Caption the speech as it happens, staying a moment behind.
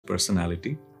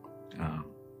Personality.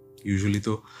 Usually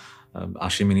তো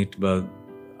 80 minute বা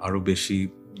আরও বেশি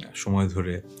সময়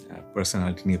ধরে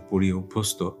পার্সোনালিটি নিয়ে পড়ি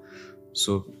অভ্যস্ত।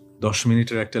 সো 10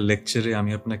 মিনিটের একটা লেকচারে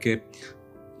আমি আপনাকে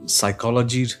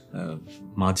সাইকোলজির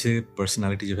মাঝে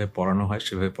পার্সোনালিটি যেভাবে পড়ানো হয়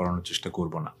সেভাবে পড়ানোর চেষ্টা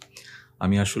করব না।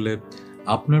 আমি আসলে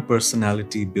আপনার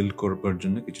পার্সোনালিটি বিল্ড করবার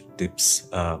জন্য কিছু টিপস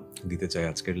দিতে চাই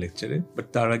আজকের লেকচারে, বাট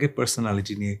তার আগে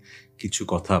পার্সোনালিটি নিয়ে কিছু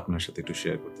কথা আপনার সাথে একটু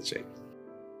শেয়ার করতে চাই।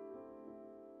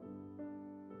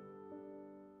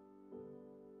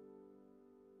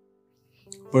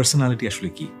 পার্সোনালিটি আসলে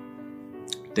কি?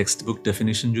 টেক্সট বুক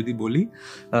ডেফিনেশন যদি বলি,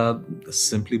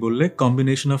 সিম্পলি বললে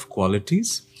combination of qualities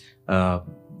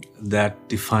that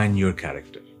define your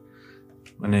character.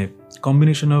 মানে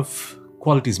কম্বিনেশন অফ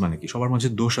কোয়ালিটিস মানে কি? সবার মাঝে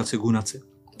দোষ আছে, গুণ আছে।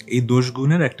 এই দোষ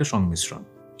গুণের একটা সংমিশ্রণ,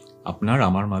 আপনার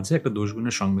আমার মাঝে একটা দোষ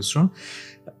গুণের সংমিশ্রণ,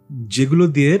 যেগুলো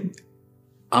দিয়ে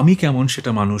আমি কেমন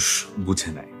সেটা মানুষ বুঝে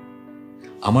নেয়।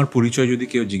 আমার পরিচয় যদি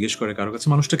কেউ জিজ্ঞেস করে কারো কাছে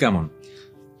মানুষটা কেমন,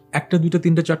 একটা দুইটা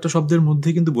তিনটা চারটা শব্দের মধ্যে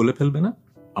কিন্তু বলে ফেলবে না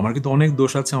আমার কিন্তু অনেক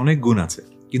দোষ আছে, অনেক গুণ আছে।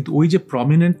 কিন্তু ওই যে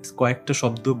প্রমিনেন্ট কয়েকটা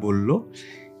শব্দ বললো,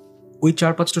 ওই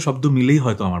 4-5টা শব্দ মিলেই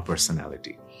হয়তো আমার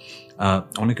পার্সোনালিটি।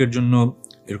 অনেকের জন্য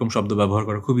এরকম শব্দ ব্যবহার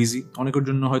করা খুব ইজি, অনেকের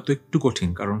জন্য হয়তো একটু কঠিন,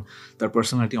 কারণ তার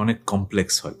পার্সোনালিটি অনেক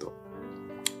কমপ্লেক্স হয়তো।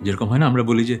 যেরকম হয় না, আমরা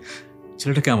বলি যে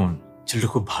ছেলেটা কেমন, ছেলেটা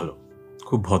খুব ভালো,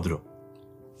 খুব ভদ্র,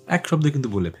 এক শব্দে কিন্তু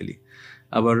বলে ফেলি।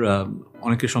 আবার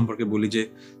অনেকের সম্পর্কে বলি যে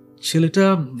ছেলেটা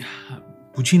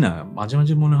বুঝি না, মাঝে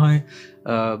মাঝে মনে হয়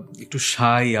একটু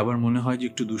শাই, আবার মনে হয় যে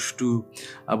একটু দুষ্টু,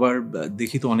 আবার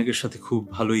দেখি তো অনেকের সাথে খুব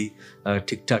ভালোই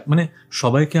ঠিকঠাক। মানে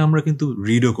সবাইকে আমরা কিন্তু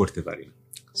রিডও করতে পারি।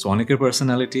 সো অনেকের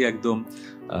পার্সোনালিটি একদম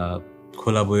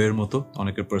খোলা বইয়ের মতো,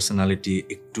 অনেকের পার্সোনালিটি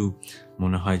একটু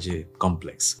মনে হয় যে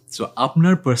কমপ্লেক্স। সো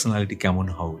আপনার পার্সোনালিটি কেমন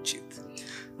হওয়া উচিত?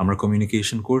 আমরা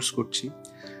কমিউনিকেশন কোর্স করছি,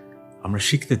 আমরা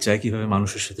শিখতে চাই কিভাবে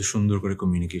মানুষের সাথে সুন্দর করে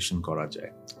কমিউনিকেশন করা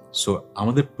যায়। সো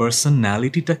আমাদের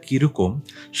পার্সোনালিটিটা কীরকম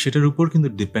সেটার উপর কিন্তু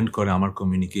ডিপেন্ড করে আমার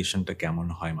কমিউনিকেশনটা কেমন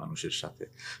হয় মানুষের সাথে।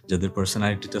 যাদের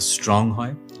পার্সোনালিটিটা স্ট্রং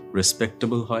হয়,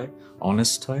 রেসপেক্টেবল হয়,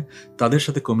 অনেস্ট হয়, তাদের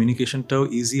সাথে কমিউনিকেশনটাও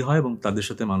ইজি হয় এবং তাদের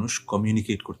সাথে মানুষ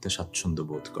কমিউনিকেট করতে স্বাচ্ছন্দ্য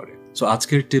বোধ করে। সো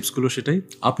আজকের টিপসগুলো সেটাই,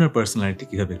 আপনার পার্সোনালিটি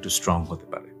কীভাবে একটু স্ট্রং হতে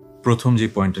পারে। প্রথম যে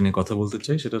পয়েন্টটা নিয়ে কথা বলতে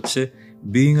চাই সেটা হচ্ছে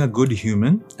being a good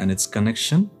human and it's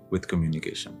connection with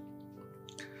communication.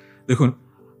 দেখুন,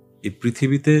 এই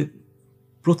পৃথিবীতে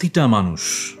প্রতিটা মানুষ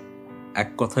এক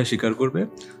কথায় স্বীকার করবে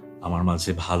আমার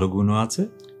মাঝে ভালো গুণও আছে,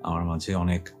 আমার মাঝে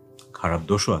অনেক খারাপ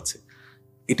দোষও আছে,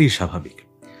 এটাই স্বাভাবিক।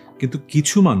 কিন্তু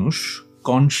কিছু মানুষ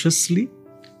কনসিয়াসলি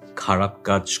খারাপ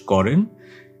কাজ করেন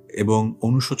এবং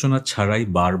অনুশোচনা ছাড়াই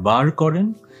বারবার করেন,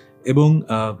 এবং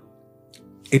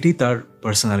এটাই তার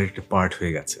পার্সোনালিটির পার্ট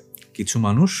হয়ে গেছে। কিছু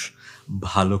মানুষ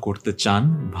ভালো করতে চান,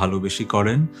 ভালোবেসে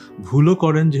করেন, ভুলও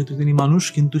করেন যেহেতু তিনি মানুষ,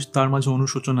 কিন্তু তার মাঝে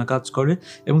অনুশোচনা কাজ করে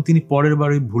এবং তিনি পরের বার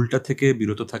ওই ভুলটা থেকে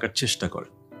বিরত থাকার চেষ্টা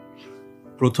করেন।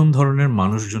 প্রথম ধরনের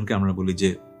মানুষজনকে আমরা বলি যে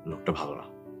লোকটা ভালো না,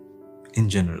 ইন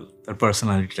জেনারেল তার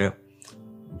পার্সোনালিটিটা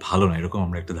ভালো না, এরকম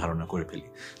আমরা একটা ধারণা করে ফেলি।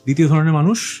 দ্বিতীয় ধরনের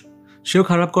মানুষ, সেও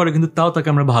খারাপ করে কিন্তু তাও তাকে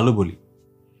আমরা ভালো বলি।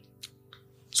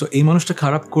 সো এই মানুষটা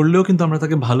খারাপ করলেও কিন্তু আমরা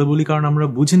তাকে ভালো বলি, কারণ আমরা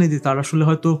বুঝে নিই যে তার আসলে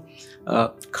হয়তো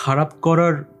খারাপ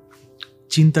করার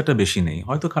চিন্তাটা বেশি নেই,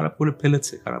 হয়তো খারাপ করে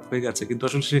ফেলেছে, খারাপ হয়ে গেছে, কিন্তু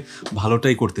আসলে সে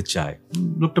ভালোটাই করতে চায়,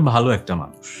 লোকটা ভালো একটা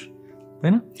মানুষ,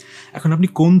 তাই না? এখন আপনি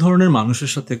কোন ধরনের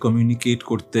মানুষের সাথে কমিউনিকেট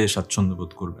করতে স্বাচ্ছন্দ্য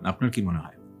বোধ করবেন? আপনার কি মনে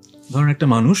হয়? ধরুন একটা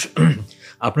মানুষ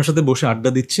আপনার সাথে বসে আড্ডা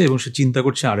দিচ্ছে এবং সে চিন্তা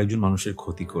করছে আরেকজন মানুষের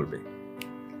ক্ষতি করবে।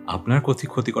 আপনার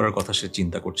ক্ষতি করার কথা সে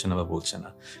চিন্তা করছে না বা বলছে না,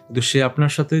 কিন্তু সে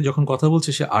আপনার সাথে যখন কথা বলছে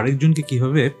সে আরেকজনকে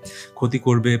কিভাবে ক্ষতি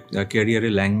করবে, ক্যারিয়ারে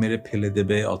ল্যাং মেরে ফেলে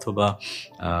দেবে, অথবা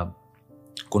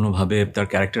কোনোভাবে তার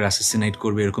ক্যারেক্টার অ্যাসাসিনেট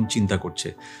করবে, এরকম চিন্তা করছে।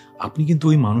 আপনি কিন্তু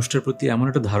ওই মানুষটার প্রতি এমন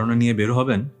একটা ধারণা নিয়ে বের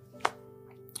হবেন,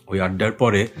 ওই আড্ডার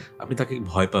পরে আপনি তাকে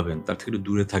ভয় পাবেন, তার থেকে একটু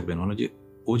দূরে থাকবেন। মানে যে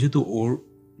ও যেহেতু ওর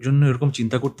জন্য এরকম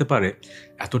চিন্তা করতে পারে,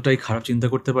 এতটাই খারাপ চিন্তা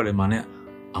করতে পারে, মানে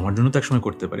আমার জন্য তো একসময়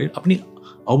করতে পারে, আপনি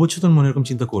অবচেতন মনে এরকম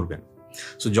চিন্তা করবেন।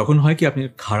 সো যখন হয় কি আপনি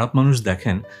খারাপ মানুষ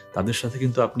দেখেন, তাদের সাথে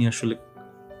কিন্তু আপনি আসলে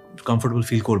কমফোর্টেবল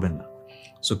ফিল করবেন না।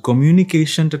 সো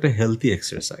কমিউনিকেশনটা একটা হেলথি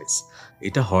এক্সারসাইজ,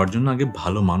 এটা হওয়ার জন্য আগে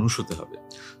ভালো মানুষ হতে হবে।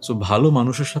 সো ভালো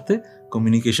মানুষের সাথে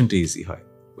কমিউনিকেশনটা ইজি হয়।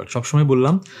 বাট সবসময়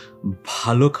বললাম,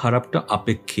 ভালো খারাপটা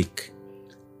আপেক্ষিক।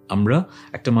 আমরা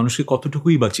একটা মানুষকে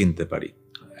কতটুকুই বা চিনতে পারি,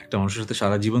 একটা মানুষের সাথে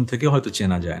সারা জীবন থেকে হয়তো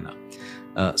চেনা যায় না।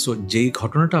 সো যেই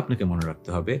ঘটনাটা আপনাকে মনে রাখতে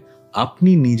হবে,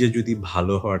 আপনি নিজে যদি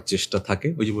ভালো হওয়ার চেষ্টা থাকে,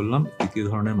 ওই যে বললাম দ্বিতীয়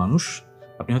ধরনের মানুষ,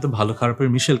 আপনি হয়তো ভালো খারাপের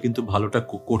মিশেল কিন্তু ভালোটা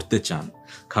করতে চান,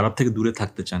 খারাপ থেকে দূরে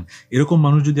থাকতে চান, এরকম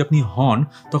মানুষ যদি আপনি হন,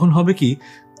 তখন হবে কি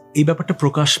এই ব্যাপারটা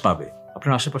প্রকাশ পাবে।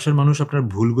 আপনার আশেপাশের মানুষ আপনার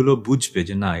ভুলগুলো বুঝবে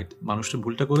যে না, মানুষটা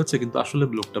ভুলটা করেছে কিন্তু আসলে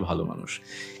লোকটা ভালো মানুষ।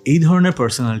 এই ধরনের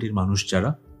পার্সোনালিটির মানুষ যারা,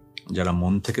 যারা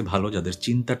মন থেকে ভালো, যাদের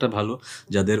চিন্তাটা ভালো,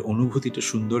 যাদের অনুভূতিটা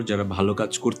সুন্দর, যারা ভালো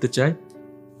কাজ করতে চায়,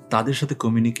 তাদের সাথে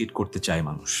কমিউনিকেট করতে চায়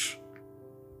মানুষ।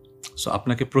 সো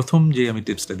আপনাকে প্রথম যে আমি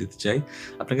টিপসটা দিতে চাই,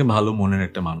 আপনাকে ভালো মনের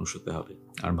একটা মানুষ হতে হবে।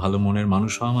 আর ভালো মনের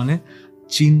মানুষ হওয়া মানে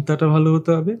চিন্তাটা ভালো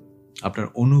হতে হবে, আপনার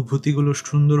অনুভূতিগুলো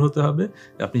সুন্দর হতে হবে,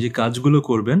 আপনি যে কাজগুলো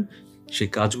করবেন সেই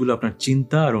কাজগুলো আপনার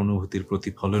চিন্তা আর অনুভূতির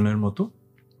প্রতিফলনের মতো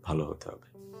ভালো হতে হবে।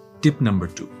 টিপ নাম্বার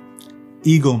 2,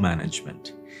 ইগো ম্যানেজমেন্ট।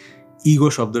 ইগো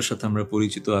শব্দের সাথে আমরা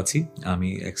পরিচিত আছি, আমি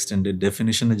এক্সটেন্ডেড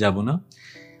ডেফিনিশনে যাব না।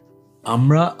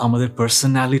 আমরা আমাদের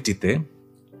পার্সোনালিটিতে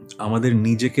আমাদের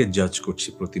নিজেকে জাজ করছি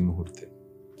প্রতি মুহূর্তে।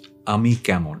 আমি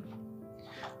কেমন,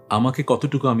 আমাকে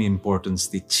কতটুকু আমি ইম্পর্টেন্স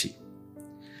দিচ্ছি।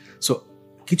 সো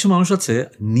কিছু মানুষ আছে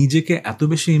নিজেকে এত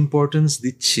বেশি ইম্পর্টেন্স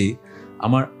দিচ্ছি,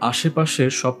 আমার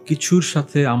আশেপাশের সব কিছুর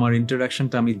সাথে আমার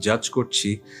ইন্টারাকশনটা আমি জাজ করছি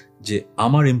যে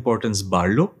আমার ইম্পর্টেন্স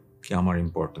বাড়লো কি আমার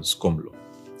ইম্পর্টেন্স কমলো।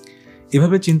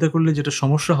 এভাবে চিন্তা করলে যেটা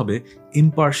সমস্যা হবে,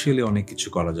 ইম্পার্শিয়ালি অনেক কিছু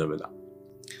করা যাবে না।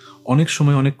 অনেক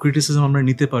সময় অনেক ক্রিটিসিজম আমরা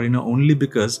নিতে পারি না অনলি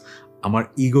বিকজ আমার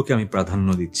ইগোকে আমি প্রাধান্য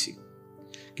দিচ্ছি।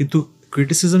 কিন্তু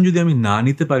ক্রিটিসিজম যদি আমি না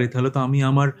নিতে পারি তাহলে তো আমি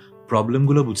আমার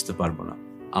প্রবলেমগুলো বুঝতে পারবো না,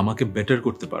 আমাকে বেটার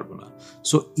করতে পারবো না।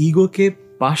 সো ইগোকে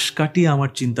পাশ কাটিয়ে আমার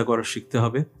চিন্তা করা শিখতে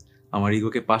হবে, আমার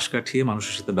ইগোকে পাশ কাটিয়ে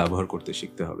মানুষের সাথে ব্যবহার করতে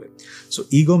শিখতে হবে। So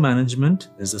ego management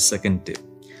is the second টিপ।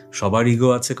 সবার ইগো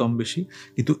আছে কম বেশি,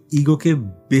 কিন্তু ইগোকে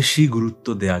বেশি গুরুত্ব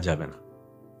দেওয়া যাবে না।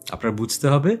 আপনার বুঝতে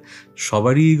হবে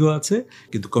সবারই ইগো আছে,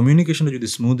 কিন্তু কমিউনিকেশনে যদি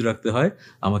স্মুথ রাখতে হয়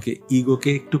আমাকে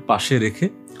ইগোকে একটু পাশে রেখে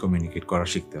কমিউনিকেট করা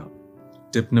শিখতে হবে।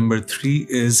 টিপ number 3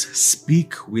 is speak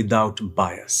without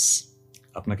bias.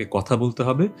 আপনাকে কথা বলতে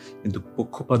হবে, কিন্তু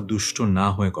পক্ষপাত দুষ্ট না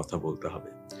হয়ে কথা বলতে হবে।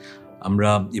 আমরা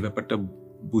এই ব্যাপারটা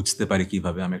বুঝতে পারি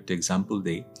কিভাবে, আমি একটা এক্সাম্পল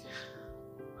দেই।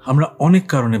 আমরা অনেক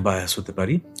কারণে বায়াস হতে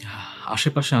পারি।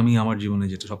 আশেপাশে আমি আমার জীবনে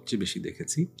যেটা সবচেয়ে বেশি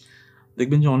দেখেছি,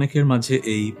 দেখবেন যে অনেকের মাঝে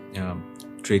এই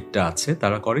ট্রেডটা আছে।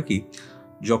 তারা করে কি,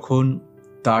 যখন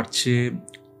তার চেয়ে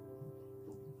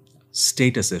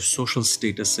স্টেটাসে, সোশ্যাল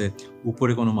স্টেটাসে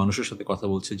উপরে কোনো মানুষের সাথে কথা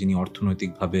বলছে যিনি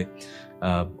অর্থনৈতিকভাবে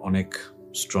অনেক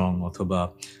স্ট্রং অথবা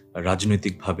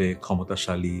রাজনৈতিকভাবে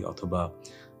ক্ষমতাশালী অথবা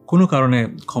কোনো কারণে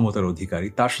ক্ষমতার অধিকারী,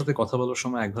 তার সাথে কথা বলার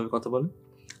সময় একভাবে কথা বলে।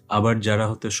 আবার যারা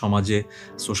হতে সমাজে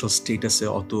সোশ্যাল স্টেটাসে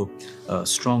অত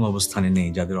স্ট্রং অবস্থানে নেই,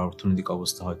 যাদের অর্থনৈতিক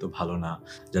অবস্থা হয়তো ভালো না,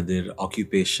 যাদের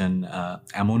অকিউপেশন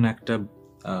এমন একটা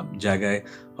জায়গায়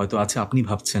হয়তো আছে আপনি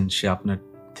ভাবছেন সে আপনার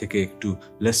থেকে একটু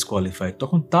লেস কোয়ালিফাইড,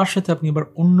 তখন তার সাথে আপনি আবার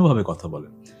অন্যভাবে কথা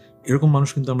বলেন। এরকম মানুষ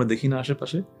কিন্তু আমরা দেখি না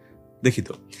আশেপাশে? দেখি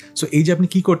তো। সো এই যে আপনি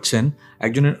কি করছেন,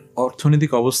 একজনের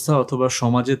অর্থনৈতিক অবস্থা অথবা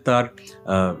সমাজে তার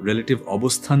রিলেটিভ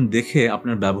অবস্থান দেখে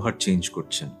আপনার ব্যবহার চেঞ্জ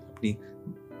করছেন, আপনি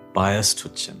বায়াসড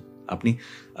হচ্ছেন। আপনি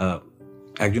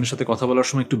একজনের সাথে কথা বলার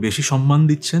সময় একটু বেশি সম্মান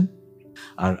দিচ্ছেন,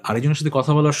 আর আরেকজনের সাথে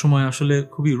কথা বলার সময় আসলে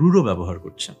খুবই রূঢ় ব্যবহার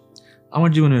করছেন।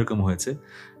 আমার জীবনে এরকম হয়েছে।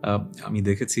 আমি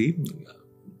দেখেছি,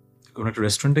 কোনো একটা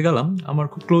রেস্টুরেন্টে গেলাম, আমার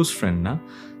খুব ক্লোজ ফ্রেন্ড না,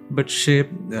 বাট সে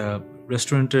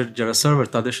রেস্টুরেন্টের যারা সার্ভার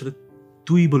তাদের সাথে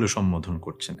তুই বলে সম্বোধন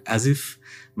করছেন, অ্যাজ ইফ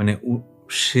মানে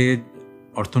সে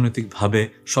অর্থনৈতিকভাবে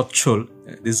সচ্ছল,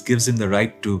 this gives in the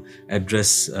right to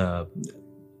address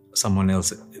someone else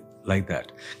like that.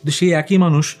 কিন্তু সেই একই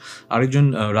মানুষ আরেকজন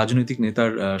রাজনৈতিক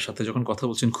নেতার সাথে যখন কথা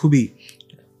বলছেন, খুবই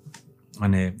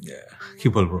মানে কি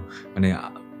বলবো, মানে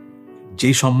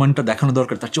যেই সম্মানটা দেখানো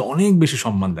দরকার তার চেয়ে অনেক বেশি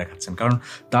সম্মান দেখাচ্ছেন, কারণ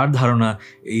তার ধারণা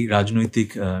এই রাজনৈতিক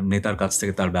নেতার কাছ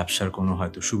থেকে তার ব্যবসার কোনো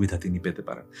হয়তো সুবিধা তিনি পেতে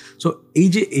পারেন। সো এই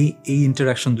যে এই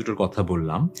ইন্টারাকশন দুটোর কথা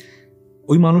বললাম,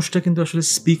 ওই মানুষটা কিন্তু আসলে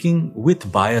speaking with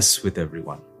bias with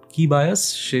everyone. কি বায়াস?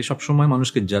 সে সবসময়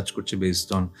মানুষকে জাজ করছে based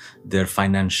on their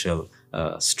financial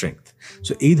strength.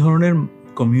 So এই ধরনের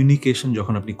কমিউনিকেশন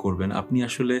যখন আপনি করবেন, আপনি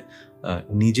আসলে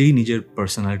নিজেই নিজের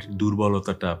পার্সোনালিটির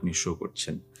দুর্বলতাটা আপনি শো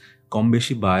করছেন। কম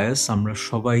বেশি বায়াস আমরা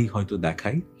সবাই হয়তো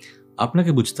দেখাই।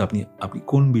 আপনাকে বুঝতে আপনি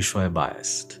কোন বিষয়ে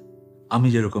বায়াসড। আমি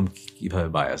যেরকম কিভাবে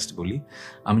বায়াসড বলি,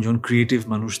 আমি যখন ক্রিয়েটিভ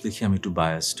মানুষ দেখি আমি একটু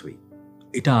বায়াসড হই,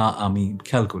 এটা আমি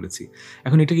খেয়াল করেছি।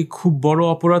 এখন এটা কি খুব বড়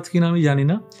অপরাধ কিনা আমি জানি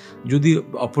না, যদি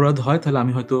অপরাধ হয় তাহলে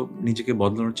আমি হয়তো নিজেকে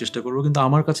বদলানোর চেষ্টা করবো। কিন্তু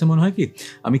আমার কাছে মনে হয় কি,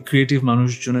 আমি ক্রিয়েটিভ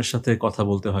মানুষজনের সাথে কথা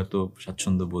বলতে হয়তো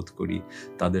স্বাচ্ছন্দ্য বোধ করি,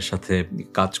 তাদের সাথে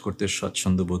কাজ করতে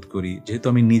স্বাচ্ছন্দ্য বোধ করি, যেহেতু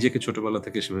আমি নিজেকে ছোটবেলা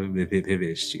থেকে সেভাবে ভেবে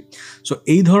এসেছি। সো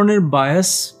এই ধরনের বায়াস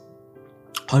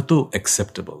হয়তো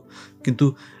অ্যাকসেপ্টেবল, কিন্তু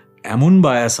এমন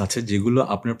বায়াস আছে যেগুলো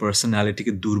আপনার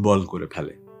পার্সোনালিটিকে দুর্বল করে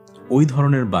ফেলে। ওই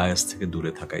ধরনের বায়াস থেকে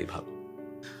দূরে থাকাই ভালো।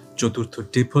 চতুর্থ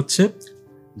টিপ হচ্ছে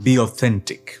বি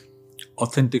অথেন্টিক।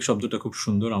 অথেন্টিক শব্দটা খুব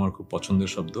সুন্দর, আমার খুব পছন্দের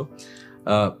শব্দ।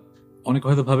 অনেকে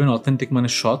হয়তো ভাবেন অথেন্টিক মানে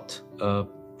সৎ।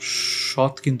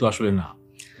 সৎ কিন্তু আসলে না,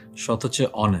 সৎ হচ্ছে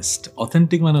অনেস্ট।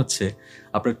 অথেন্টিক মানে হচ্ছে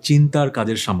আপনার চিন্তার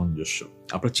কাজের সামঞ্জস্য।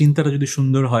 আপনার চিন্তাটা যদি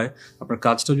সুন্দর হয়, আপনার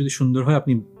কাজটা যদি সুন্দর হয়,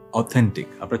 আপনি অথেন্টিক।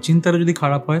 আপনার চিন্তাটা যদি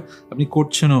খারাপ হয়, আপনি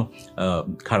করছেনও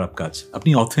খারাপ কাজ। আপনি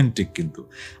অথেন্টিক, কিন্তু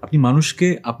আপনি মানুষকে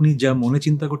আপনি যা মনে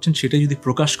চিন্তা করছেন সেটাই যদি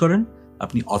প্রকাশ করেন,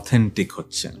 আপনি অথেন্টিক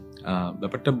হচ্ছেন।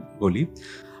 ব্যাপারটা বলি,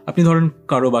 আপনি ধরেন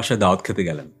কারো বাসায় দাওয়াত খেতে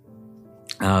গেলেন,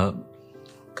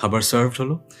 খাবার সার্ভ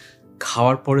হলো,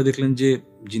 খাওয়ার পরে দেখলেন যে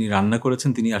যিনি রান্না করেছেন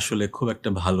তিনি আসলে খুব একটা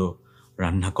ভালো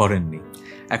রান্না করেননি।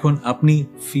 এখন আপনি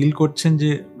ফিল করছেন যে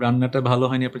রান্নাটা ভালো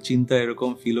হয়নি, আপনার চিন্তা এরকম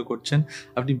ফিলও করছেন,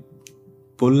 আপনি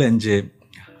বললেন যে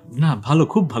না, ভালো,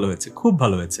 খুব ভালো হয়েছে, খুব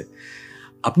ভালো হয়েছে।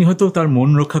 আপনি হয়তো তার মন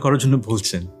রক্ষা করার জন্য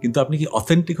বলছেন, কিন্তু আপনি কি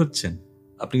অথেন্টিক হচ্ছেন?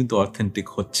 আপনি কিন্তু অথেন্টিক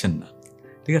হচ্ছেন না,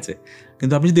 ঠিক আছে?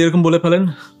 কিন্তু আপনি যদি এরকম বলে ফেলেন,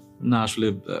 না আসলে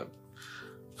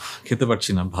খেতে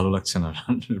পারছি না, ভালো লাগছে না,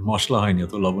 মশলা হয়নি,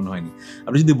 অত লবণ হয়নি,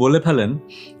 আপনি যদি বলে ফেলেন,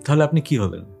 তাহলে আপনি কি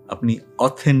হলেন? আপনি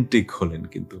অথেন্টিক হলেন।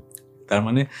 কিন্তু তার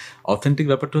মানে অথেন্টিক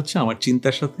ব্যাপারটা হচ্ছে আমার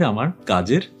চিন্তার সাথে আমার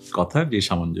কাজের কথার যে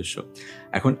সামঞ্জস্য।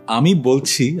 এখন আমি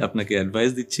বলছি, আপনাকে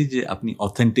অ্যাডভাইস দিচ্ছি যে আপনি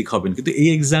অথেন্টিক হবেন, কিন্তু এই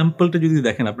এক্সাম্পলটা যদি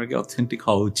দেখেন, আপনাকে অথেন্টিক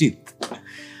হওয়া উচিত।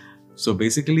 সো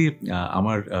বেসিক্যালি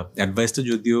আমার অ্যাডভাইসটা,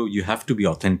 যদিও you have to B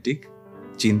authentic,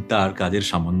 চিন্তা আর কাজের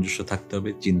সামঞ্জস্য থাকতে হবে,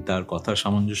 চিন্তা আর কথার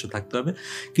সামঞ্জস্য থাকতে হবে,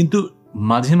 কিন্তু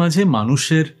মাঝে মাঝে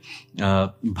মানুষের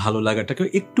ভালো লাগাটাকে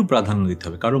একটু প্রাধান্য দিতে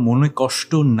হবে, কারো মনে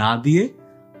কষ্ট না দিয়ে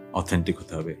অথেন্টিক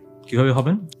হতে হবে। কিভাবে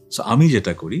হবেন? সো আমি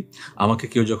যেটা করি, আমাকে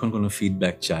কেউ যখন কোনো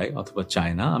ফিডব্যাক চায় অথবা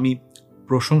চায় না, আমি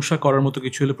প্রশংসা করার মতো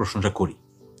কিছু হলে প্রশংসা করি,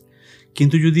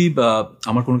 কিন্তু যদি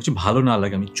আমার কোনো কিছু ভালো না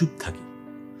লাগে, আমি চুপ থাকি।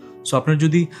 সো আপনার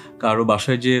যদি কারো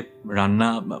বাসায় যে রান্না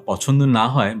পছন্দ না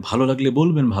হয়, ভালো লাগলে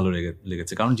বলবেন ভালো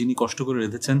লেগেছে, কারণ যিনি কষ্ট করে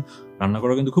রেঁধেছেন, রান্না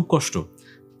করা কিন্তু খুব কষ্ট,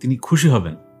 তিনি খুশি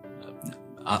হবেন,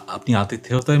 আপনি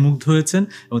আতিথেয়তায় মুগ্ধ হয়েছেন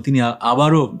এবং তিনি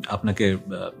আবারও আপনাকে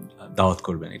দাওয়াত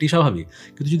করবেন, এটি স্বাভাবিক।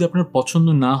 কিন্তু যদি আপনার পছন্দ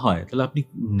না হয়, তাহলে আপনি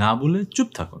না বলে চুপ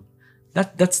থাকুন।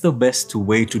 That's the best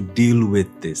way to deal with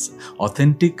this.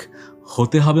 Authentic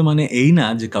হতে হবে মানে এই না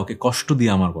যে কাউকে কষ্ট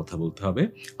দিয়ে আমার কথা বলতে হবে।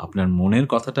 আপনার মনের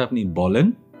কথাটা আপনি বলেন,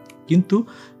 কিন্তু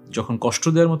যখন কষ্ট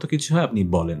দেওয়ার মতো কিছু হয় আপনি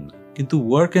বলেন না। কিন্তু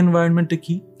ওয়ার্ক এনভায়রনমেন্টে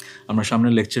কি, আমরা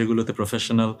সামনের লেকচারগুলোতে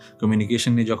প্রফেশনাল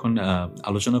কমিউনিকেশন নিয়ে যখন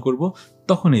আলোচনা করব,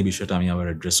 তখন এই বিষয়টা আমি আবার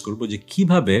অ্যাড্রেস করব, যে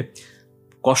কিভাবে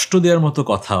কষ্ট দেওয়ার মতো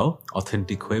কথাও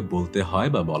অথেন্টিক হয়ে বলতে হয়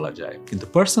বা বলা যায়। কিন্তু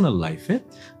পার্সোনাল লাইফে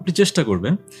আপনি চেষ্টা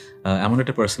করবেন এমন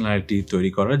একটা পার্সোনালিটি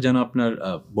তৈরি করার, যেন আপনার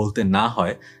বলতে না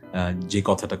হয় যে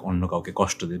কথাটা অন্য কাউকে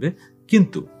কষ্ট দেবে,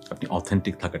 কিন্তু আপনি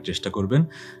অথেন্টিক থাকার চেষ্টা করবেন,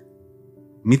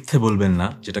 মিথ্যে বলবেন না,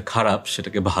 যেটা খারাপ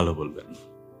সেটাকে ভালো বলবেন।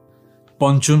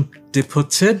 পঞ্চম টিপ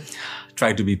হচ্ছে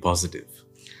ট্রাই টু বি পজিটিভ।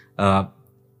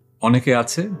 অনেকে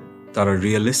আছে তারা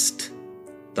রিয়েলিস্ট,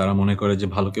 তারা মনে করে যে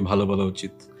ভালোকে ভালো বলা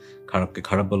উচিত, খারাপকে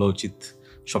খারাপ বলা উচিত,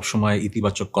 সবসময়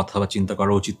ইতিবাচক কথা বা চিন্তা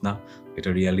করা উচিত না, এটা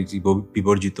রিয়ালিটি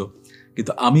বিবর্জিত।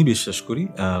 কিন্তু আমি বিশ্বাস করি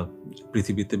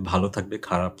পৃথিবীতে ভালো থাকবে,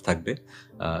 খারাপ থাকবে,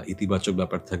 ইতিবাচক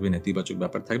ব্যাপার থাকবে, নেতিবাচক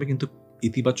ব্যাপার থাকবে, কিন্তু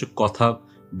ইতিবাচক কথা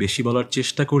বেশি বলার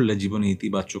চেষ্টা করলে জীবনে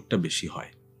ইতিবাচকটা বেশি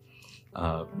হয়।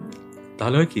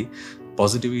 তাহলে হয় কি,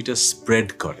 পজিটিভিটিটা স্প্রেড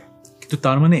করে। কিন্তু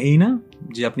তার মানে এই না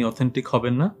যে আপনি অথেন্টিক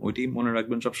হবেন না, ওইটি মনে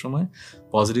রাখবেন সবসময়।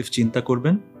 পজিটিভ চিন্তা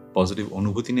করবেন, পজিটিভ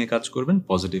অনুভূতি নিয়ে কাজ করবেন,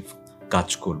 পজিটিভ কাজ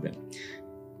করবেন।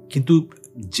 কিন্তু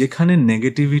যেখানে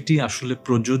নেগেটিভিটি আসলে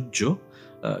প্রযোজ্য,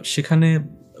 সেখানে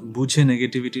বুঝে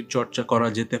নেগেটিভিটির চর্চা করা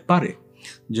যেতে পারে।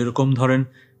 যেরকম ধরেন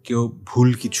কেউ ভুল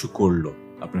কিছু করলো,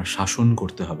 আপনার শাসন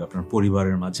করতে হবে, আপনার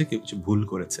পরিবারের মাঝে কেউ কিছু ভুল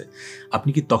করেছে, আপনি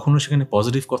কি তখনও সেখানে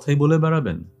পজিটিভ কথাই বলে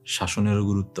বেড়াবেন? শাসনেরও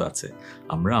গুরুত্ব আছে।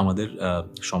 আমরা আমাদের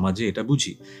সমাজে এটা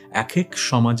বুঝি, এক এক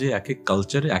সমাজে এক এক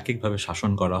কালচারে এক একভাবে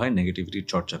শাসন করা হয়, নেগেটিভিটির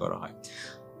চর্চা করা হয়,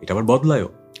 এটা আবার বদলায়ও।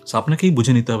 সো আপনাকেই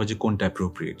বুঝে নিতে হবে যে কোনটা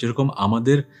অ্যাপ্রোপ্রিয়েট। যেরকম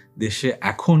আমাদের দেশে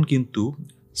এখন কিন্তু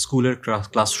স্কুলের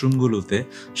ক্লাসরুমগুলোতে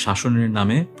শাসনের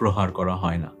নামে প্রহার করা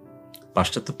হয় না।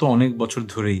 পাশ্চাত্য তো অনেক বছর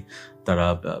ধরেই তারা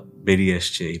বেরিয়ে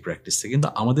আসছে এই প্র্যাকটিস থেকে, কিন্তু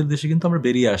আমাদের দেশে কিন্তু আমরা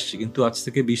বেরিয়ে আসছি। কিন্তু আজ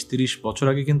থেকে 20-30 বছর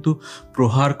আগে কিন্তু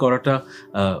প্রহার করাটা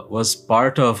was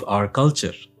part of our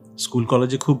culture. School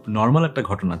কলেজে খুব নর্মাল একটা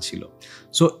ঘটনা ছিল।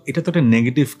 সো এটা তো একটা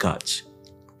নেগেটিভ কাজ,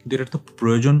 কিন্তু এটার তো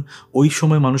প্রয়োজন ওই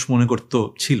সময় মানুষ মনে করতো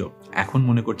ছিল, এখন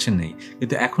মনে করছেন নেই।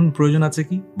 কিন্তু এখন প্রয়োজন আছে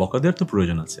কি, বকা দেওয়ার তো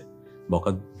প্রয়োজন আছে,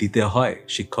 বকা দিতে হয়,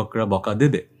 শিক্ষকরা বকা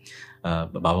দেবে,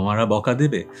 বাবা মারা বকা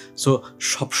দেবে। সো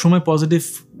সবসময় পজিটিভ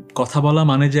কথা বলা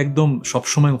মানে যে একদম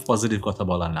সবসময় পজিটিভ কথা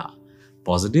বলা না,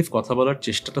 পজিটিভ কথা বলার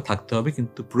চেষ্টাটা থাকতে হবে,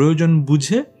 কিন্তু প্রয়োজন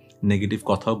বুঝে নেগেটিভ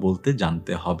কথাও বলতে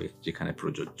জানতে হবে যেখানে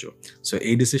প্রযোজ্য। সো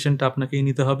এই ডিসিশনটা আপনাকেই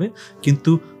নিতে হবে।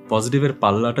 কিন্তু পজিটিভের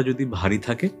পাল্লাটা যদি ভারী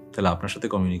থাকে, তাহলে আপনার সাথে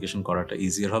কমিউনিকেশন করাটা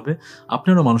ইজিয়ার হবে,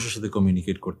 আপনারও মানুষের সাথে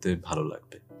কমিউনিকেট করতে ভালো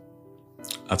লাগবে।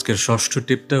 আজকের ষষ্ঠ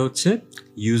টিপটা হচ্ছে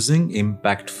ইউজিং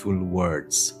ইম্প্যাক্টফুল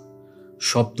ওয়ার্ডস।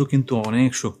 শব্দ কিন্তু অনেক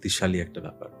শক্তিশালী একটা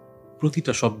ব্যাপার।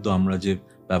 প্রতিটা শব্দ আমরা যে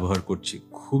ব্যবহার করছি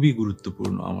খুবই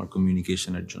গুরুত্বপূর্ণ আমার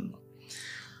কমিউনিকেশনের জন্য।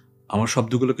 আমার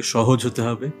শব্দগুলোকে সহজ হতে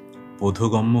হবে,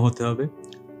 বোধগম্য হতে হবে,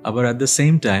 আবার অ্যাট দ্য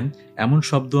সেম টাইম এমন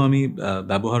শব্দ আমি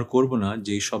ব্যবহার করব না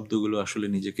যেই শব্দগুলো আসলে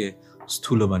নিজেকে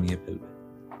স্থূল বানিয়ে ফেলবে।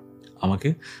 আমাকে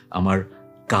আমার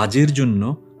কাজের জন্য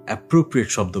অ্যাপ্রোপ্রিয়েট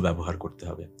শব্দ ব্যবহার করতে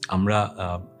হবে। আমরা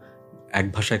এক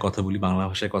ভাষায় কথা বলি, বাংলা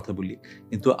ভাষায় কথা বলি,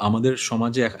 কিন্তু আমাদের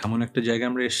সমাজে এমন একটা জায়গায়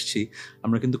আমরা এসেছি,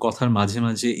 আমরা কিন্তু কথার মাঝে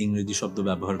মাঝে ইংরেজি শব্দ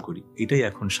ব্যবহার করি। এটাই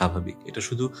এখন স্বাভাবিক। এটা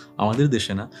শুধু আমাদের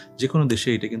দেশে না, যে কোনো দেশে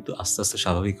এটা কিন্তু আস্তে আস্তে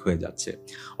স্বাভাবিক হয়ে যাচ্ছে।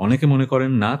 অনেকে মনে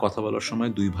করেন না, কথা বলার সময়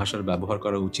দুই ভাষার ব্যবহার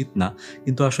করা উচিত না,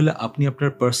 কিন্তু আসলে আপনি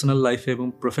আপনার পার্সোনাল লাইফে এবং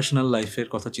প্রফেশনাল লাইফের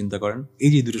কথা চিন্তা করেন, এই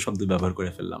যে দুটো শব্দ ব্যবহার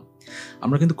করে ফেললাম।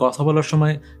 আমরা কিন্তু কথা বলার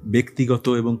সময় ব্যক্তিগত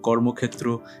এবং কর্মক্ষেত্র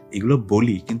এগুলো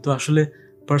বলি, কিন্তু আসলে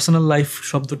পার্সোনাল লাইফ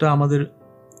শব্দটা আমাদের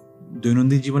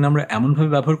দৈনন্দিন জীবনে আমরা এমনভাবে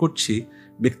ব্যবহার করছি,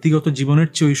 ব্যক্তিগত জীবনের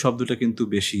চেয়ে ওই শব্দটা কিন্তু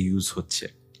বেশি ইউজ হচ্ছে,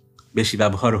 বেশি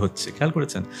ব্যবহার হচ্ছে। খেয়াল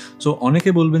করেছেন? সো অনেকে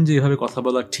বলবেন যে এভাবে কথা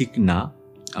বলা ঠিক না,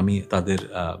 আমি তাদের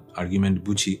আর্গুমেন্ট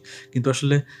বুঝি, কিন্তু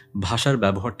আসলে ভাষার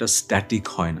ব্যবহারটা স্ট্যাটিক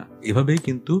হয় না। এভাবেই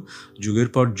কিন্তু যুগের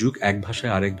পর যুগ এক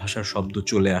ভাষায় আরেক ভাষার শব্দ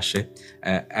চলে আসে,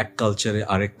 এক কালচারে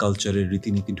আরেক কালচারের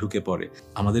রীতিনীতি ঢুকে পড়ে।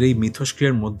 আমাদের এই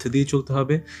মিথস্ক্রিয়ার মধ্যে দিয়ে চলতে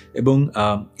হবে এবং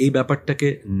এই ব্যাপারটাকে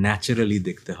ন্যাচারালি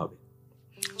দেখতে হবে।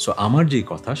 সো আমার যেই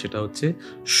কথা সেটা হচ্ছে,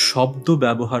 শব্দ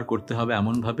ব্যবহার করতে হবে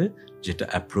এমনভাবে যেটা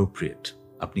অ্যাপ্রোপ্রিয়েট।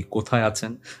 আপনি কোথায়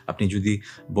আছেন, আপনি যদি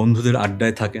বন্ধুদের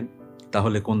আড্ডায় থাকেন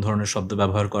তাহলে কোন ধরনের শব্দ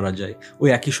ব্যবহার করা যায়, ওই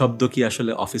একই শব্দ কি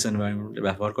আসলে অফিস এনভায়রনমেন্টে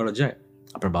ব্যবহার করা যায়?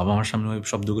 আপনার বাবা মার সামনে ওই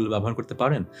শব্দগুলো ব্যবহার করতে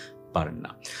পারেন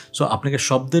না। সো আপনাকে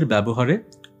শব্দের ব্যবহারে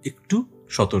একটু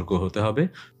সতর্ক হতে হবে,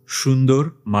 সুন্দর,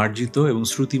 মার্জিত এবং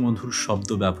শ্রুতিমধুর শব্দ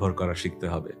ব্যবহার করা শিখতে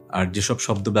হবে। আর যেসব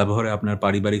শব্দ ব্যবহারে আপনার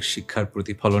পারিবারিক শিক্ষার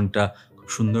প্রতিফলনটা খুব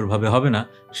সুন্দরভাবে হবে না,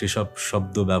 সেসব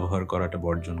শব্দ ব্যবহার করাটা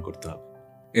বর্জন করতে হবে।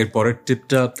 এর পরের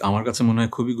টিপটা আমার কাছে মনে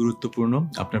হয় খুবই গুরুত্বপূর্ণ।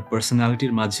 আপনার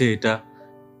পার্সোনালিটির মাঝে এটা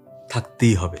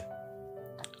থাকতেই হবে,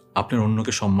 আপনার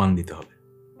অন্যকে সম্মান দিতে হবে।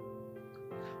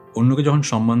 অন্যকে যখন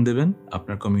সম্মান দেবেন,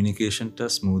 আপনার কমিউনিকেশনটা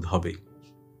স্মুথ হবেই।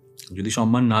 যদি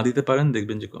সম্মান না দিতে পারেন,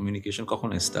 দেখবেন যে কমিউনিকেশন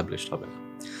কখনো এস্টাবলিশড হবে না।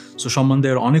 সো সম্মান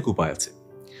দেওয়ার অনেক উপায় আছে।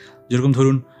 যেরকম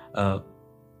ধরুন,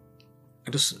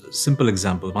 একটা সিম্পল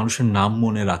এক্সাম্পল, মানুষের নাম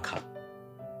মনে রাখা,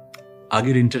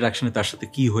 আগের ইন্টারাকশনে তার সাথে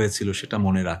কি হয়েছিল সেটা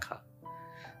মনে রাখা।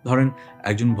 ধরেন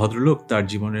একজন ভদ্রলোক তার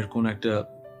জীবনের কোন একটা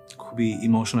খুবই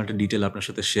ইমোশনাল একটা ডিটেল আপনার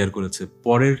সাথে শেয়ার করেছে,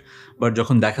 পরের বার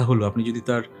যখন দেখা হলো আপনি যদি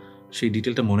তার সেই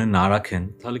ডিটেলটা মনে না রাখেন,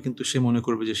 তাহলে কিন্তু সে মনে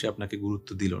করবে যে সে আপনাকে গুরুত্ব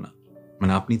দিল না,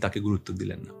 মানে আপনি তাকে গুরুত্ব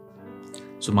দিলেন না।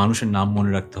 সো মানুষের নাম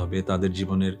মনে রাখতে হবে, তাদের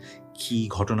জীবনের কি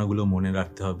ঘটনাগুলো মনে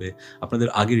রাখতে হবে, আপনাদের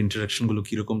আগের ইন্টারাকশনগুলো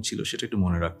কীরকম ছিল সেটা একটু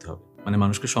মনে রাখতে হবে। মানে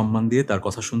মানুষকে সম্মান দিয়ে তার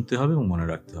কথা শুনতে হবে এবং মনে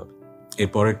রাখতে হবে।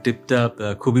 এরপরের টিপটা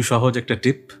খুবই সহজ একটা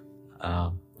টিপ,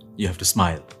 ইউ হ্যাভ টু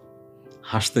স্মাইল।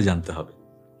 হাসতে জানতে হবে।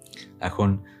 এখন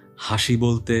হাসি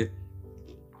বলতে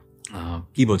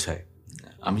কি বোঝায়?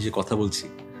 আমি যে কথা বলছি,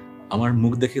 আমার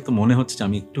মুখ দেখে তো মনে হচ্ছে যে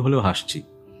আমি একটু হলেও হাসছি।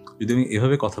 যদি আমি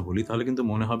এভাবে কথা বলি তাহলে কিন্তু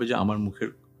মনে হবে যে আমার মুখের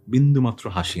বিন্দুমাত্র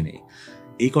হাসি নেই।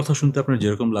 এই কথা শুনতে আপনার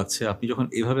যেরকম লাগছে, আপনি যখন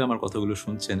এভাবে আমার কথাগুলো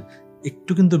শুনছেন,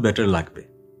 একটু কিন্তু বেটার লাগবে।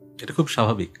 এটা খুব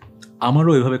স্বাভাবিক।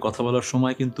 আমারও এভাবে কথা বলার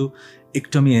সময় কিন্তু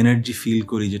একটু আমি এনার্জি ফিল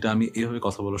করি, যেটা আমি এভাবে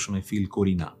কথা বলার সময় ফিল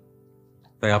করি না।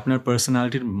 তাই আপনার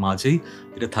পার্সোনালিটির মাঝেই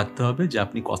এটা থাকতে হবে যে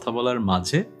আপনি কথা বলার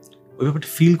মাঝে ওই ব্যাপারটা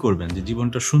ফিল করবেন যে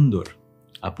জীবনটা সুন্দর,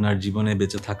 আপনার জীবনে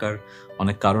বেঁচে থাকার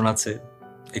অনেক কারণ আছে,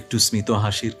 একটু স্মিত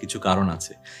হাসির কিছু কারণ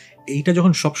আছে। এইটা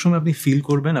যখন সবসময় আপনি ফিল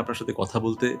করবেন, আপনার সাথে কথা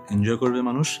বলতে এনজয় করবে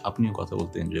মানুষ, আপনিও কথা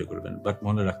বলতে এনজয় করবেন। বাট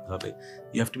মনে রাখতে হবে,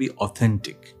 you have to B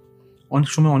authentic. অনেক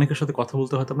সময় অনেকের সাথে কথা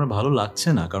বলতে হয়তো আপনার ভালো লাগছে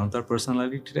না, কারণ তার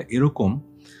পার্সোনালিটিটা এরকম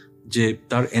যে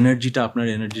তার এনার্জিটা আপনার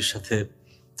এনার্জির সাথে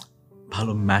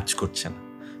ভালো ম্যাচ করছে না।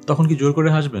 তখন কি জোর করে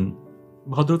হাসবেন?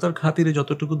 ভদ্রতার খাতিরে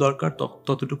যতটুকু দরকার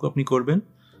ততটুকু আপনি করবেন,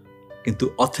 কিন্তু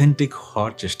অথেন্টিক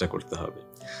হওয়ার চেষ্টা করতে হবে।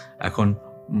 এখন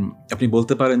আপনি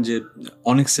বলতে পারেন যে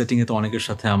অনেক সেটিংয়ে তো অনেকের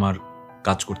সাথে আমার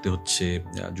কাজ করতে হচ্ছে,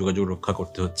 যোগাযোগ রক্ষা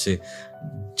করতে হচ্ছে,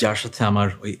 যার সাথে আমার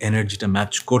ওই এনার্জিটা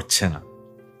ম্যাচ করছে না।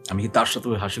 আমি কি তার সাথে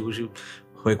ওই হাসি খুশি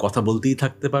হয়ে কথা বলতেই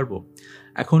থাকতে পারবো?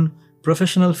 এখন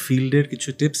প্রফেশনাল ফিল্ডের কিছু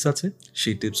টিপস আছে,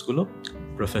 সেই টিপসগুলো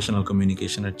প্রফেশনাল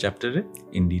কমিউনিকেশনের চ্যাপ্টারে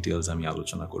ইন ডিটেলস আমি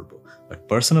আলোচনা করব। বাট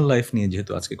পার্সোনাল লাইফ নিয়ে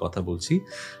যেহেতু আজকে কথা বলছি,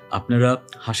 আপনারা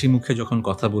হাসি মুখে যখন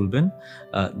কথা বলবেন,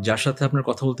 যার সাথে আপনার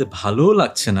কথা বলতে ভালোও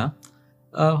লাগছে না,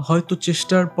 হয়তো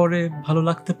চেষ্টার পরে ভালো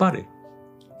লাগতে পারে,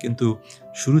 কিন্তু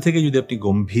শুরু থেকে যদি আপনি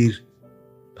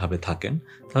গম্ভীরভাবে থাকেন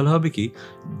তাহলে হবে কি,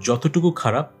 যতটুকু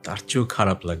খারাপ তার চেয়েও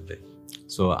খারাপ লাগবে।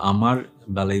 সো আমার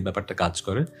বেলায় এই ব্যাপারটা কাজ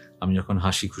করে। আমি যখন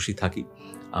হাসি খুশি থাকি,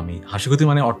 আমি হাসি খুশি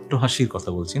মানে অট্ট হাসির কথা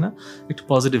বলছি না, একটু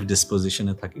পজিটিভ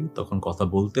ডিসপোজিশনে থাকি, তখন কথা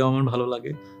বলতেও আমার ভালো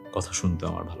লাগে, কথা শুনতেও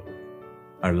আমার ভালো লাগে।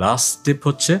 আর লাস্ট টিপ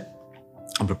হচ্ছে,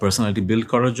 আপনার পার্সোনালিটি বিল্ড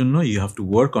করার জন্য you have to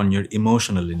work on your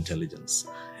emotional intelligence.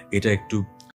 এটা একটু